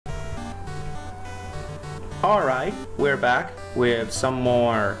Alright, we're back with some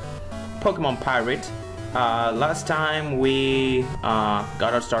more Pokemon Pyrite. Last time we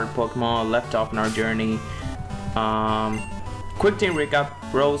got our starter Pokemon, left off on our journey. Quick team recap,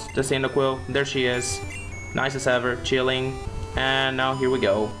 Rose, the Cyndaquil, there she is. Nice as ever, chilling. And now here we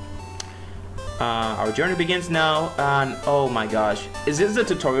go. Our journey begins now, and oh my gosh. Is this a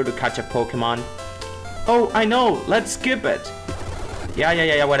tutorial to catch a Pokemon? Oh, I know, let's skip it.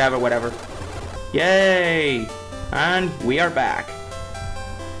 Yeah, whatever. Yay! And we are back.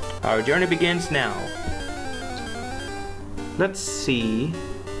 Our journey begins now. Let's see.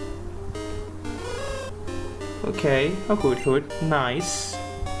 Okay, a Hood. Nice.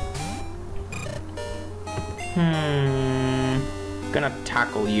 Gonna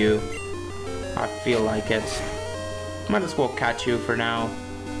tackle you. I feel like it. Might as well catch you for now.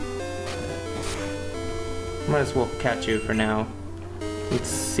 Let's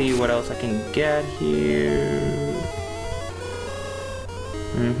see what else I can get here.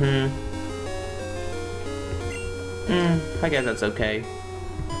 I guess that's okay.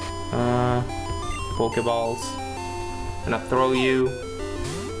 Pokeballs. Gonna throw you.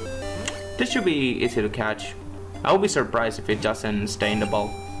 This should be easy to catch. I'll be surprised if it doesn't stay in the ball.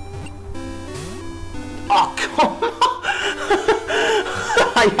 Oh, come on!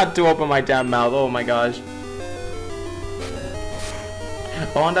 I had to open my damn mouth. Oh my gosh.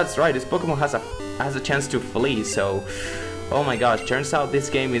 Oh, and that's right, this Pokemon has a chance to flee, so oh my gosh, turns out this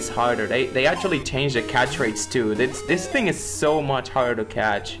game is harder. They actually changed the catch rates too. This thing is so much harder to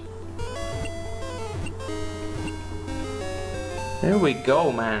catch. There we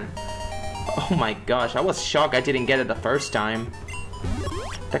go, man. Oh my gosh, I was shocked I didn't get it the first time.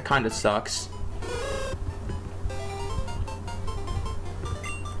 That kinda sucks.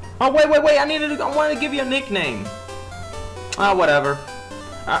 Oh wait, I wanted to give you a nickname. Ah, whatever.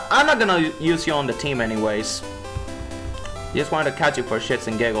 I'm not gonna use you on the team anyways. Just wanted to catch you for shits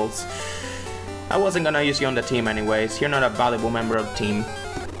and giggles. I wasn't gonna use you on the team anyways. You're not a valuable member of the team.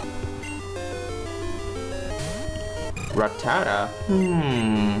 Rattata?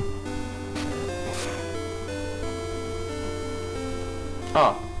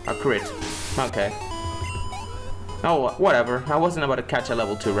 Oh, a crit. Okay. Oh, whatever. I wasn't about to catch a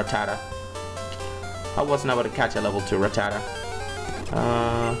level 2 Rattata.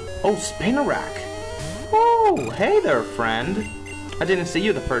 Oh, Spinarak. Oh, hey there, friend. I didn't see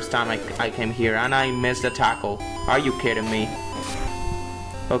you the first time I came here, and I missed a tackle. Are you kidding me?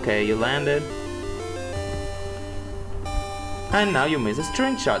 Okay, you landed. And now you miss a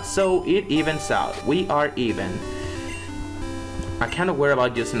string shot, so it evens out. We are even. I kinda worry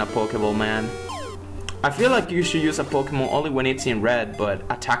about using a Pokeball, man. I feel like you should use a Pokemon only when it's in red, but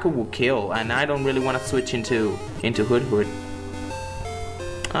a tackle will kill, and I don't really want to switch into Hood.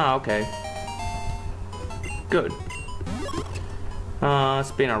 Ah, okay. Good.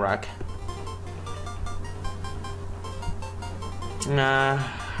 Spinarak. I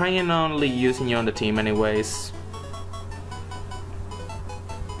ain't only using you on the team anyways.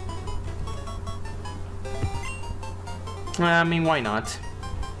 I mean, why not?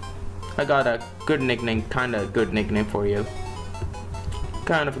 I got a good nickname, kind of a good nickname for you.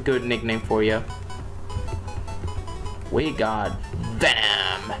 We got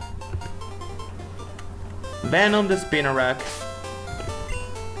Venom the Spinarak,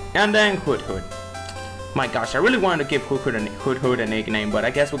 and then Hood. My gosh, I really wanted to give Hood a nickname, but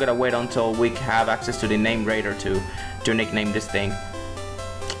I guess we gotta wait until we have access to the name radar to nickname this thing.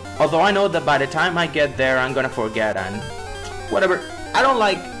 Although I know that by the time I get there, I'm gonna forget, and whatever. I don't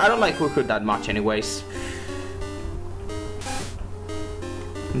like Hood that much, anyways.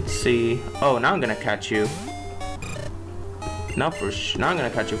 Let's see. Oh, now I'm gonna catch you. Now I'm gonna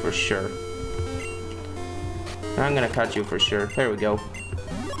catch you for sure. There we go.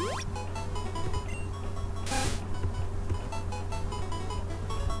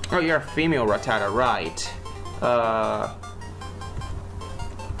 Oh, you're a female Rattata, right? Oh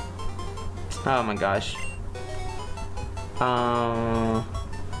my gosh.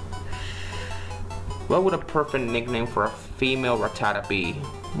 What would a perfect nickname for a female Rattata be?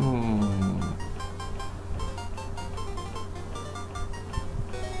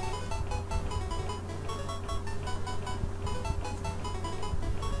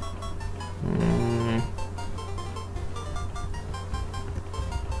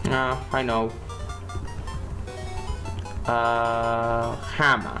 I know.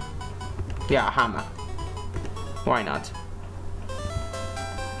 Hammer. Yeah, Hammer. Why not?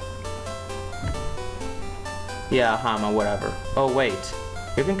 Yeah, Hammer, whatever. Oh, wait.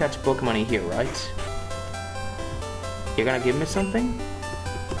 You can catch Pokemon in here, right? You're gonna give me something?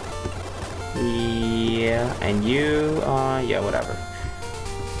 yeah, and you, yeah, whatever.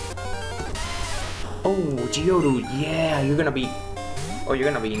 Oh, Geodude, yeah, you're gonna be... Oh, you're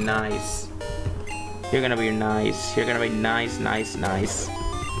gonna be nice. You're gonna be nice. You're gonna be nice, nice, nice.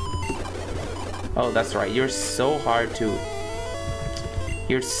 Oh, that's right. You're so hard to...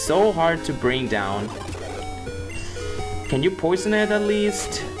 You're so hard to bring down. Can you poison it at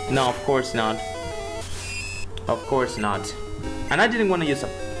least? No, of course not. Of course not. And I didn't want to use a...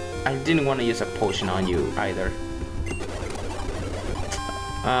 I didn't want to use a potion on you either.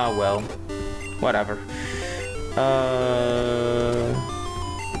 Well. Whatever.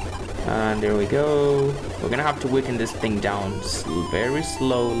 And there we go. We're gonna have to weaken this thing down very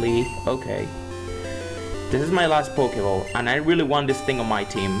slowly. Okay. This is my last Pokeball, and I really want this thing on my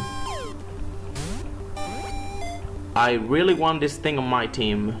team. I really want this thing on my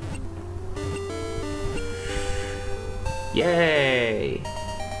team. Yay!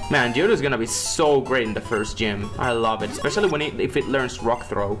 Man, Geodude's gonna be so great in the first gym. I love it, especially when if it learns Rock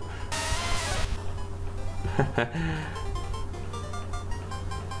Throw.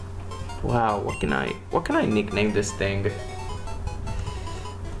 Wow, what can I nickname this thing?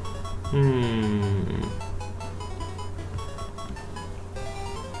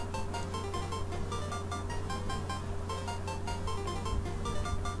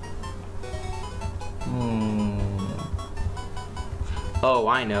 Oh,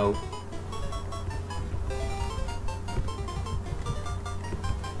 I know.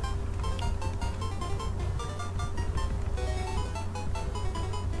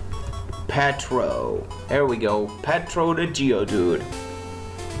 Petro. There we go. Petro the Geodude.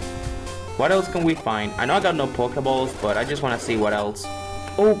 What else can we find? I know I got no Pokeballs, but I just want to see what else.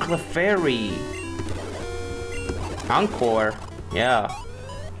 Oh, Clefairy. Encore. Yeah.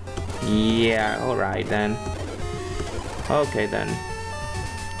 Yeah, alright then. Okay then.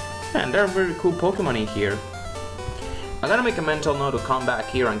 Man, there are very cool Pokemon in here. I gotta make a mental note to come back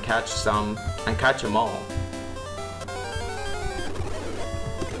here and catch some, and catch them all.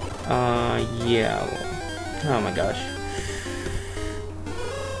 Yeah. Oh my gosh.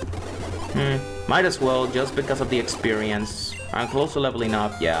 Might as well, just because of the experience. I'm close to leveling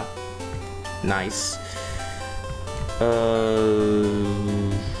up, yeah. Nice.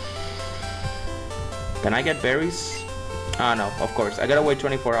 Can I get berries? Ah, no, of course. I gotta wait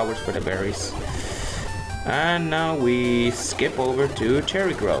 24 hours for the berries. And now we skip over to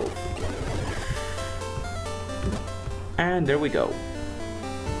Cherry Grove. And there we go.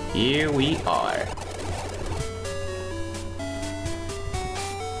 Here we are.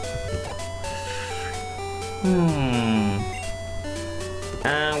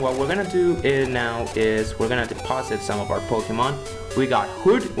 And what we're gonna do now is we're gonna deposit some of our Pokemon. We got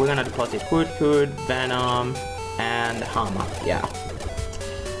Hood. We're gonna deposit Hood, Venom, and Hama. Yeah.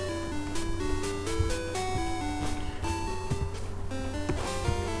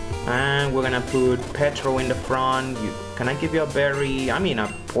 And we're gonna put Petro in the front. Can I give you a berry? I mean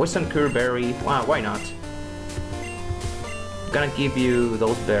a poison cure berry. Wow, why not? I'm gonna give you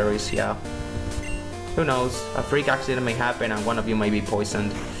those berries, yeah. Who knows? A freak accident may happen and one of you may be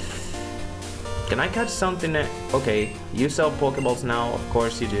poisoned. Can I catch something? Okay, you sell Pokeballs now, of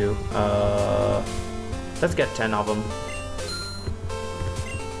course you do. Let's get 10 of them.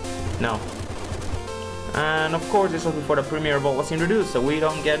 No. And of course this was before the Premier Ball was introduced, so we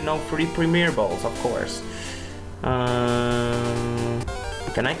don't get no free Premier Balls, of course.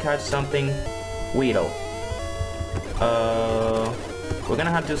 Can I catch something? Weedle. We're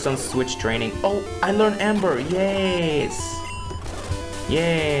gonna have to do some switch training. Oh, I learned Ember, yes!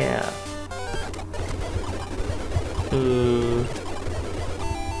 Yeah!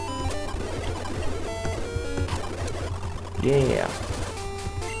 Yeah.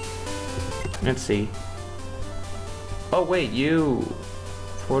 Let's see. Oh wait, you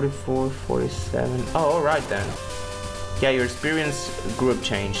 44, 47. Oh, alright then. Yeah, your experience group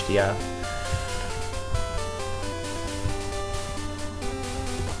changed, yeah.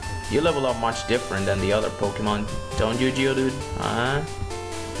 You level up much different than the other Pokemon, don't you, Geodude? Huh?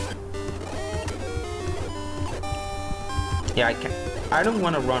 Yeah, I don't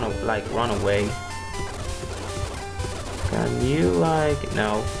want to run away. Can you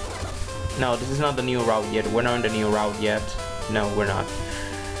no. No, this is not the new route yet. We're not in the new route yet. No, we're not.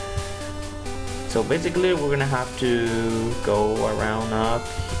 So basically, we're gonna have to go around up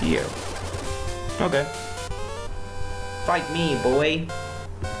here. Okay. Fight me, boy.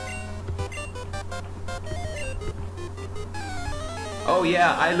 Oh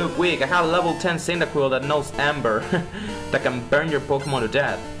yeah, I look weak. I have a level 10 Cyndaquil that knows Amber. That can burn your Pokemon to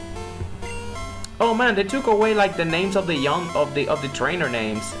death. Oh man, they took away like the names of the trainer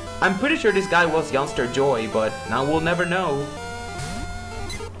names. I'm pretty sure this guy was Youngster Joy, but now we'll never know.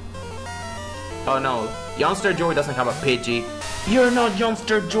 Oh no, Youngster Joy doesn't have a Pidgey. You're not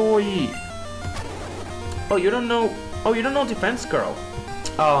Youngster Joy. Oh, you don't know. Oh, you don't know Defense Girl.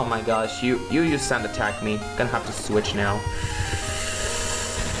 Oh my gosh, you use Sand Attack me. Gonna have to switch now.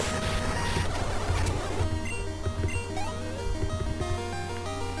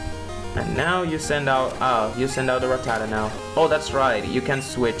 And now you send out the Rattata now. Oh, that's right, you can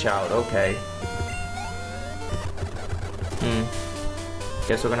switch out, okay.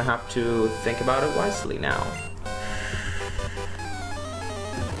 Guess we're gonna have to think about it wisely now.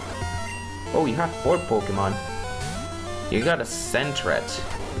 Oh, you have 4 Pokemon. You got a Sentret.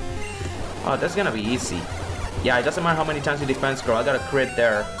 Oh, that's gonna be easy. Yeah, it doesn't matter how many times you Defense Girl, I got a crit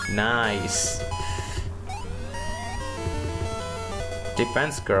there. Nice.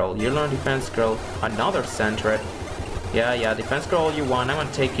 Defense Girl, you learn Defense Girl. Another Sentret. Yeah, Defense Girl all you want. I'm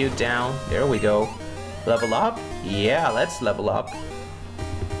gonna take you down. There we go. Level up? Yeah, let's level up.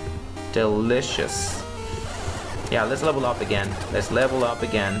 Delicious. Yeah, let's level up again. Let's level up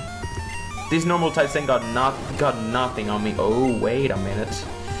again. These normal types ain't got nothing on me. Oh, wait a minute.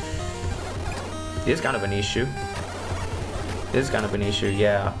 This is kind of an issue. This is kind of an issue,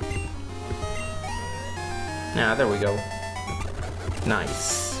 yeah. Yeah, there we go.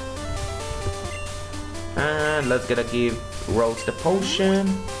 Nice. And let's give Rose the potion.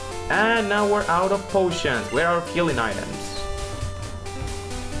 And now we're out of potions. Where are our healing items?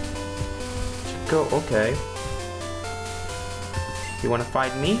 Go, okay. You wanna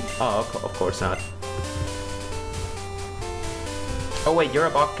fight me? Oh, of course not. Oh wait, you're a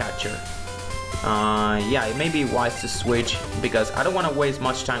bug catcher. Yeah, it may be wise to switch because I don't wanna waste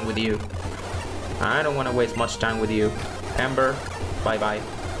much time with you. I don't wanna waste much time with you. Ember, bye-bye.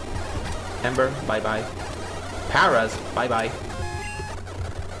 Ember, bye-bye. Paras, bye-bye.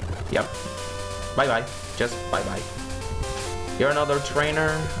 Yep. Bye-bye. Just bye-bye. You're another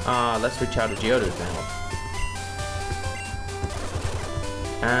trainer. Let's switch out to Geodude now.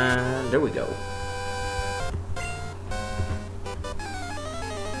 And there we go.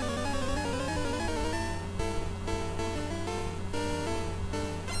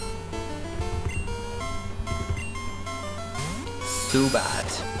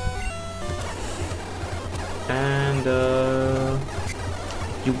 Zubat. And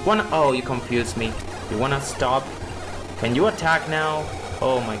you wanna, oh, you confused me. You wanna stop? Can you attack now?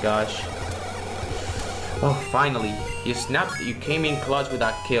 Oh my gosh. Oh, finally. You snapped, you came in clutch with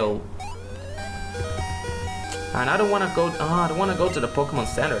that kill. And I don't wanna go, I don't wanna go to the Pokemon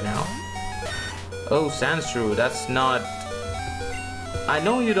Center now. Oh, Sandshrew, that's not... I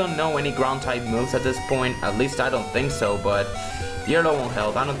know you don't know any ground type moves at this point, at least I don't think so, but you're low on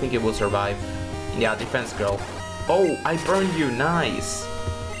health, I don't think it will survive. Yeah, Defense Girl. Oh, I burned you, nice.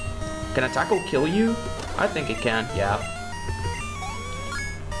 Can a tackle kill you? I think it can, yeah.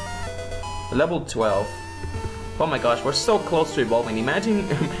 Level 12. Oh my gosh, we're so close to evolving. Imagine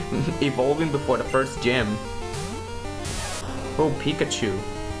evolving before the first gym. Oh, Pikachu.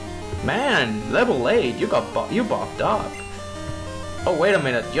 Man, level 8, you buffed up. Oh, wait a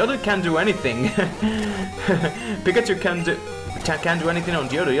minute, Geodude can't do anything. Pikachu can't do anything on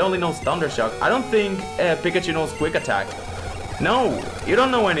Geodude, he only knows Thunder Shock. I don't think Pikachu knows Quick Attack. No, you don't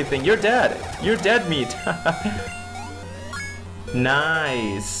know anything, you're dead. You're dead meat.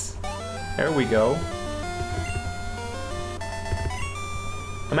 Nice. There we go.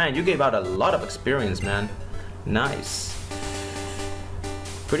 Man, you gave out a lot of experience, man. Nice.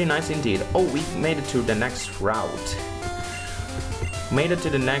 Pretty nice indeed. Oh, we made it to the next route. Made it to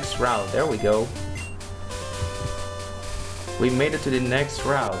the next route. There we go. We made it to the next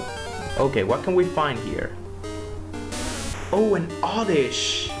route. Okay, what can we find here? Oh, an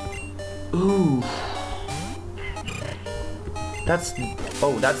Oddish. Ooh. That's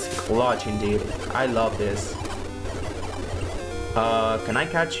clutch indeed. I love this. Can I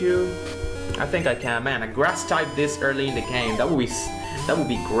catch you? I think I can, man. A grass type this early in the game. That would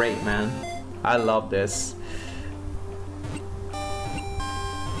be great, man. I love this.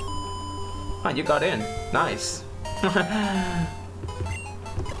 Ah, you got in. Nice.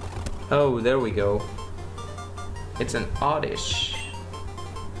 Oh, there we go. It's an Oddish.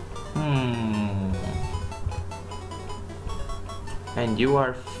 And you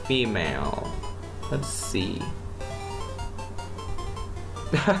are female. Let's see.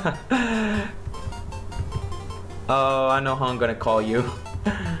 Oh, I know how I'm gonna call you.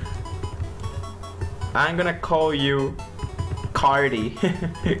 I'm gonna call you Cardi.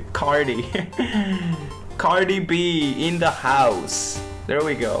 Cardi. Cardi B in the house. There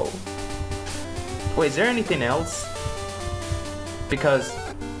we go. Wait, is there anything else? Because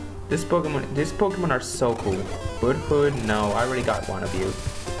these Pokemon are so cool. Hood, no, I already got one of you.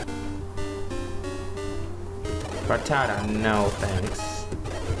 Rattata, no thanks.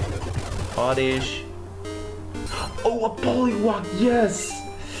 Oddish. Oh, a Poliwag, yes!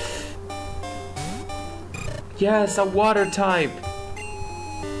 Yes, a water type!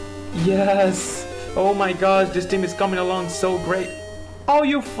 Yes! Oh my gosh, this team is coming along so great. Oh,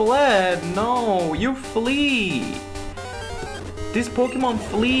 you fled! No, you flee! This Pokemon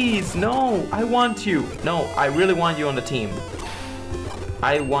flees! No, I want you! No, I really want you on the team.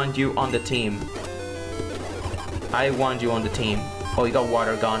 I want you on the team. I want you on the team. Oh, you got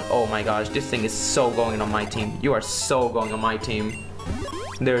Water Gun. Oh my gosh, this thing is so going on my team. You are so going on my team.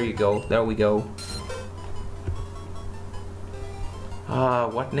 There you go. There we go.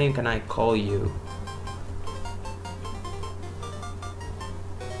 What name can I call you?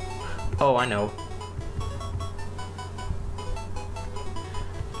 Oh, I know.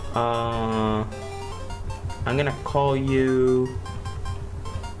 I'm gonna call you...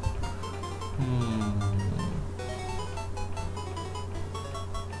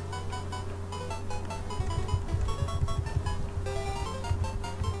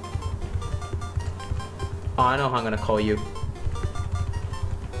 Oh, I know how I'm gonna call you.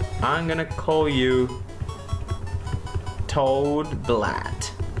 I'm gonna call you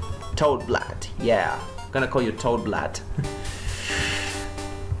Toadblatt. Toadblatt, yeah. Gonna call you Toadblatt.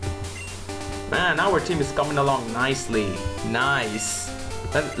 Man, our team is coming along nicely. Nice.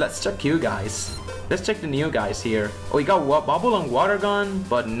 Let's check you guys. Let's check the new guys here. Oh, we got Bubble and Water Gun,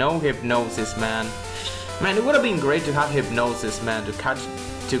 but no Hypnosis, man. Man, it would have been great to have Hypnosis, man,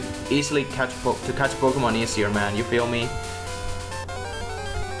 to easily catch Pokemon easier, man. You feel me?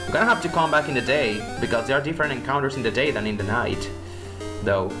 I'm gonna have to come back in the day because there are different encounters in the day than in the night,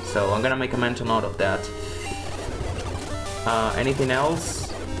 though. So I'm gonna make a mental note of that. Anything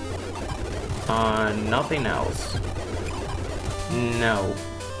else? Nothing else. No,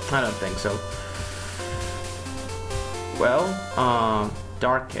 I don't think so. Well,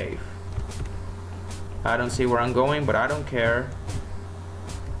 Dark Cave. I don't see where I'm going, but I don't care.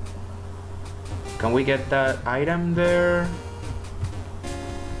 Can we get that item there?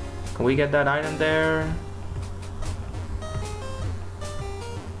 Can we get that item there?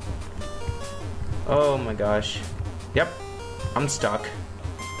 Oh my gosh. Yep, I'm stuck.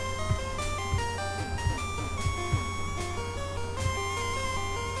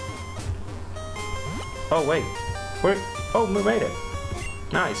 Oh wait, oh, we made it.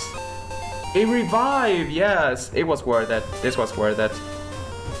 Nice. It revived, yes. It was worth it. This was worth it.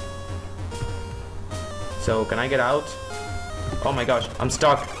 So, can I get out? Oh my gosh, I'm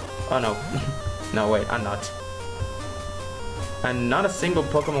stuck. Oh no. No, wait, I'm not. And not a single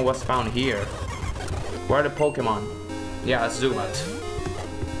Pokemon was found here. Where are the Pokemon? Yeah, a Zubat.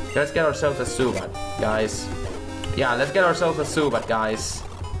 Let's get ourselves a Zubat, guys. Yeah, let's get ourselves a Zubat, guys.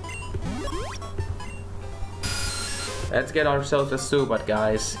 Let's get ourselves a Zubat,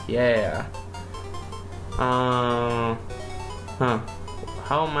 guys. Yeah. How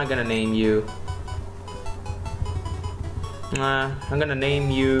am I gonna name you? I'm gonna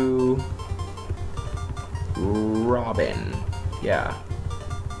name you Robin. Yeah.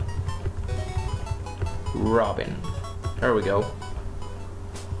 Robin. There we go.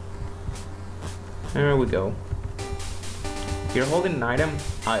 There we go. You're holding an item?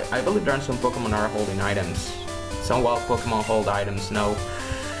 I believe there are some Pokemon are holding items. Some wild Pokemon hold items, no.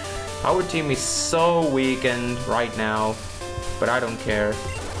 Our team is so weakened right now, but I don't care.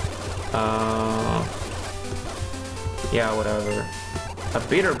 Yeah, whatever. A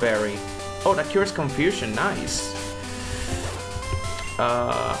Bitter Berry. Oh, that cures confusion, nice.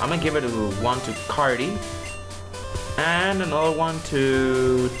 I'm gonna give it one to Cardi, and another one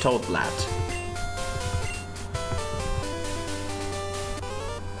to Toadblatt.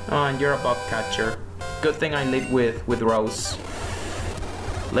 Oh, and you're a bug catcher. Good thing I live with Rose.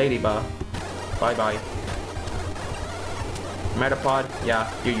 Ladybug, bye-bye. Metapod,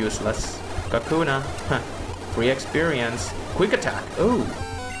 yeah, you're useless. Kakuna, free experience. Quick attack, ooh.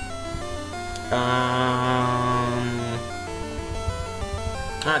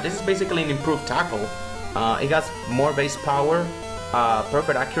 This is basically an improved tackle. It has more base power,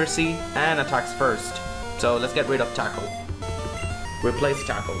 perfect accuracy, and attacks first. So let's get rid of tackle. Replace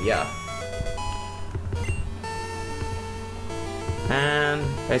tackle, yeah. And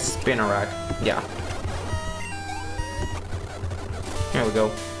a Spinarak, yeah. Here we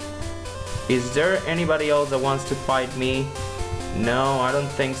go. Is there anybody else that wants to fight me? No, I don't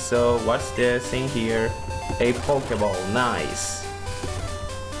think so. What's this in here? A Pokeball, nice.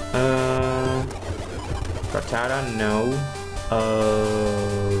 Katara, no.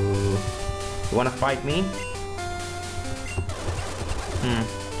 You wanna fight me?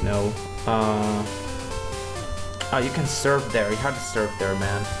 No. Oh, you can serve there. You have to serve there,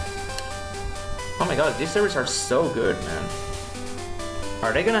 man. Oh my god, these servers are so good, man.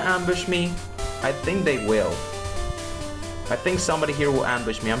 Are they gonna ambush me? I think they will. I think somebody here will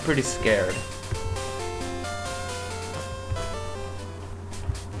ambush me. I'm pretty scared.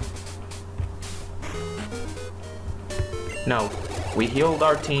 No, we healed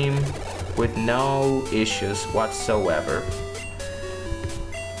our team with no issues whatsoever.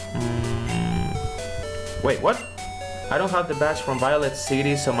 Wait, what? I don't have the badge from Violet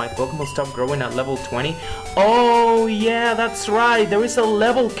City, so my Pokemon stop growing at level 20. Oh yeah, that's right. There is a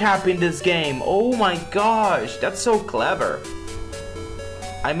level cap in this game. Oh my gosh, that's so clever.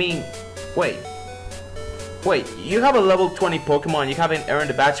 I mean, wait, you have a level 20 Pokemon, you haven't earned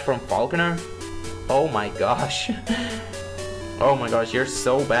the badge from Falconer? Oh my gosh. Oh my gosh, you're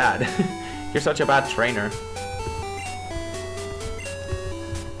so bad. You're such a bad trainer.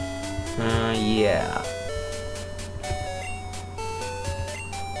 Yeah.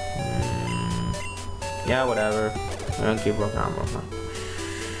 Yeah, whatever. I don't keep working on more.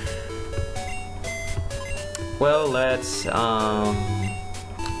 Well, let's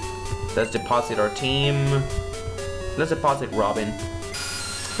deposit our team. Let's deposit Robin.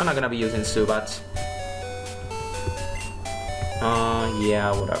 I'm not gonna be using Subat.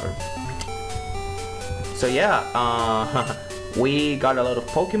 Yeah, whatever. So yeah, we got a lot of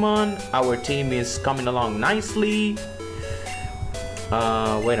Pokemon. Our team is coming along nicely.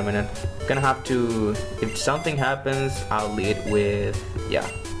 Wait a minute. Gonna have to, if something happens, I'll lead with, yeah.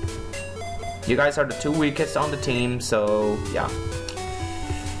 You guys are the two weakest on the team, so yeah.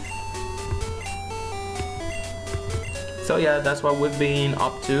 So yeah, that's what we've been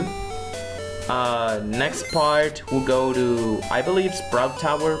up to. Next part we'll go to, I believe, Sprout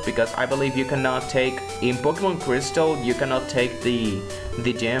Tower, because I believe you cannot take, in Pokemon Crystal, you cannot take the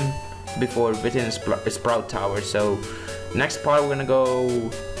gym before visiting Sprout Tower. So next part we're gonna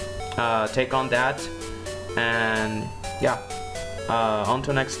go take on that, and yeah,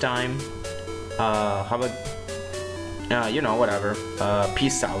 until next time, have a, you know, whatever,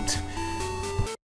 peace out.